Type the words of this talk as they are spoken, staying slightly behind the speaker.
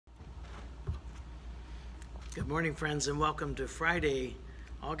Good morning, friends, and welcome to Friday,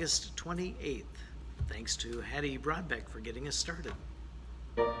 August 28th. Thanks to Hattie Broadbeck for getting us started.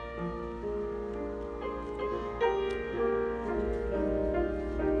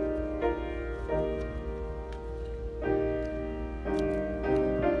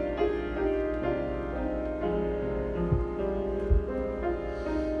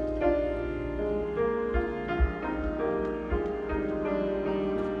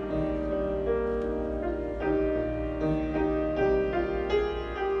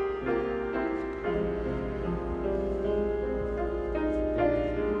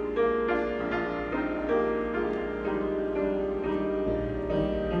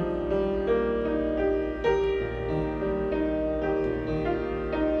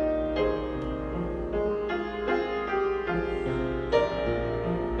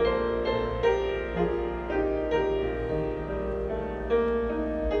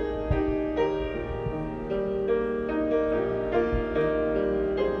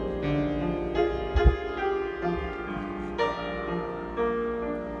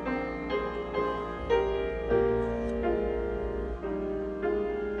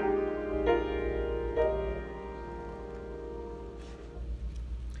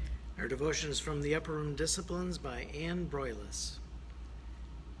 Our devotion is from the Upper Room Disciplines by Anne Broyles.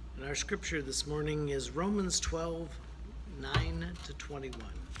 And our scripture this morning is Romans 12, 9-21.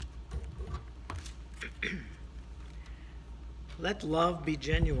 Let love be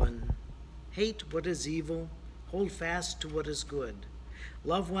genuine. Hate what is evil. Hold fast to what is good.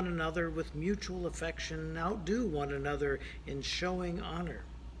 Love one another with mutual affection. Outdo one another in showing honor.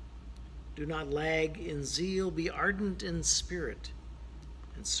 Do not lag in zeal. Be ardent in spirit,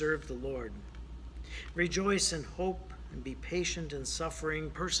 and serve the Lord. Rejoice in hope and be patient in suffering.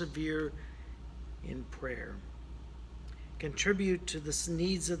 Persevere in prayer. Contribute to the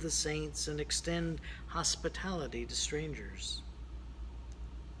needs of the saints and extend hospitality to strangers.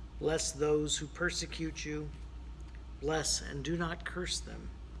 Bless those who persecute you. Bless and do not curse them.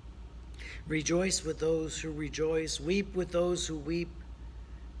 Rejoice with those who rejoice. Weep with those who weep.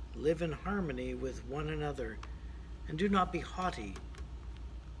 Live in harmony with one another, and do not be haughty,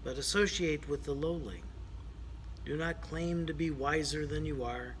 but associate with the lowly. Do not claim to be wiser than you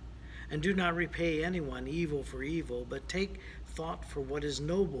are, and do not repay anyone evil for evil, but take thought for what is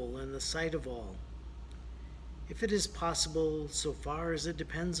noble in the sight of all. If it is possible, so far as it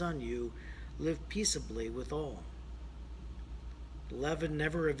depends on you, live peaceably with all. Beloved,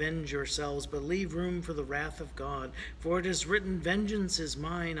 never avenge yourselves, but leave room for the wrath of God. For it is written, "Vengeance is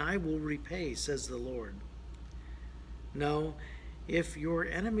mine, I will repay," says the Lord. No, if your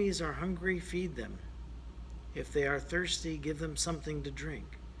enemies are hungry, feed them. If they are thirsty, give them something to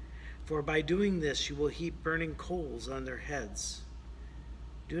drink. For by doing this, you will heap burning coals on their heads.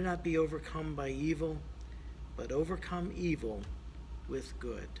 Do not be overcome by evil, but overcome evil with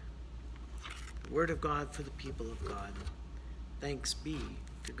good. The word of God for the people of God. Thanks be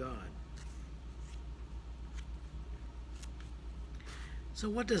to God.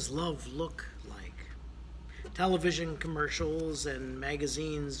 So what does love look like? Television commercials and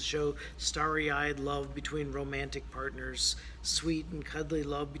magazines show starry-eyed love between romantic partners, sweet and cuddly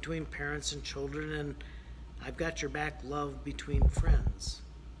love between parents and children, and I've got your back love between friends.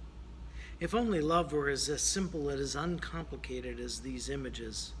 If only love were as simple and as uncomplicated as these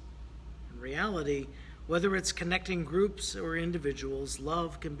images. In reality, whether it's connecting groups or individuals,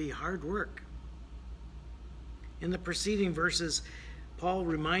 love can be hard work. In the preceding verses, Paul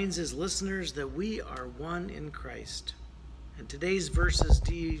reminds his listeners that we are one in Christ. And today's verses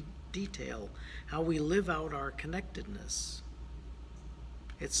detail how we live out our connectedness.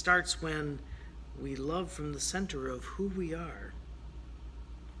 It starts when we love from the center of who we are.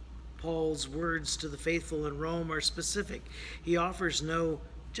 Paul's words to the faithful in Rome are specific. He offers no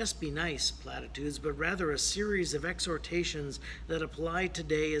 "just be nice" platitudes, but rather a series of exhortations that apply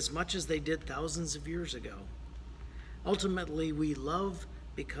today as much as they did thousands of years ago. Ultimately, we love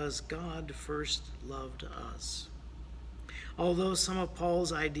because God first loved us. Although some of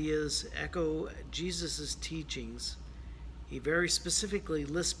Paul's ideas echo Jesus' teachings, he very specifically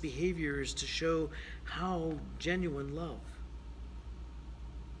lists behaviors to show how genuine love.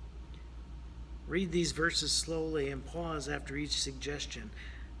 Read these verses slowly and pause after each suggestion.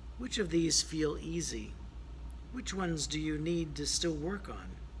 Which of these feel easy? Which ones do you need to still work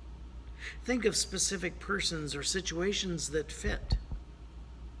on? Think of specific persons or situations that fit.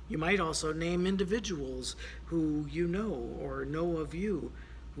 You might also name individuals who you know or know of you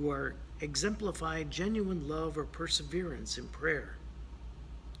who are exemplify genuine love or perseverance in prayer.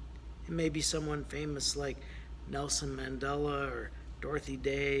 It may be someone famous like Nelson Mandela or Dorothy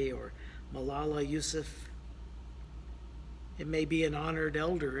Day or Malala Yousafzai. It may be an honored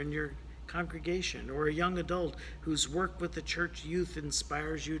elder in your congregation or a young adult whose work with the church youth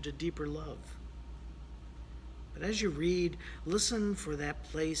inspires you to deeper love. But as you read, listen for that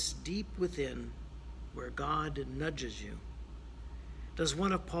place deep within where God nudges you. Does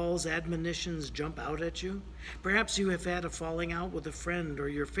one of Paul's admonitions jump out at you? Perhaps you have had a falling out with a friend, or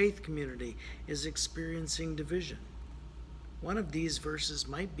your faith community is experiencing division. One of these verses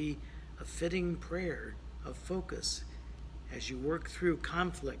might be a fitting prayer of focus as you work through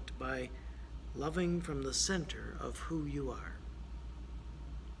conflict by loving from the center of who you are.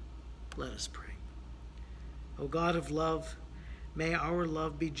 Let us pray. O God of love, may our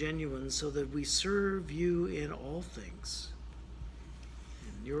love be genuine so that we serve you in all things.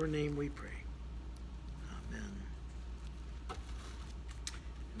 In your name we pray. Amen.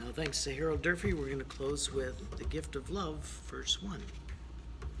 Now, thanks to Harold Durfee, we're going to close with the gift of love, verse 1.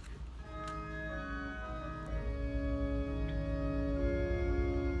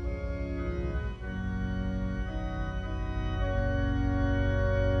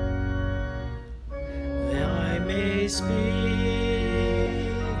 Speak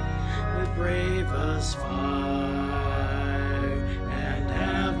with bravest fire and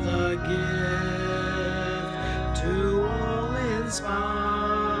have the gift to all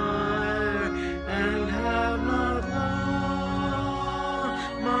inspire and have not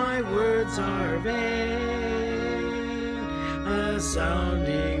love. My words are vain, a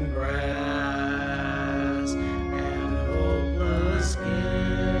sounding brass and hopeless gain.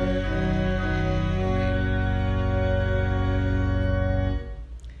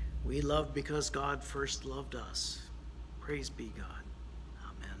 We love because God first loved us. Praise be God.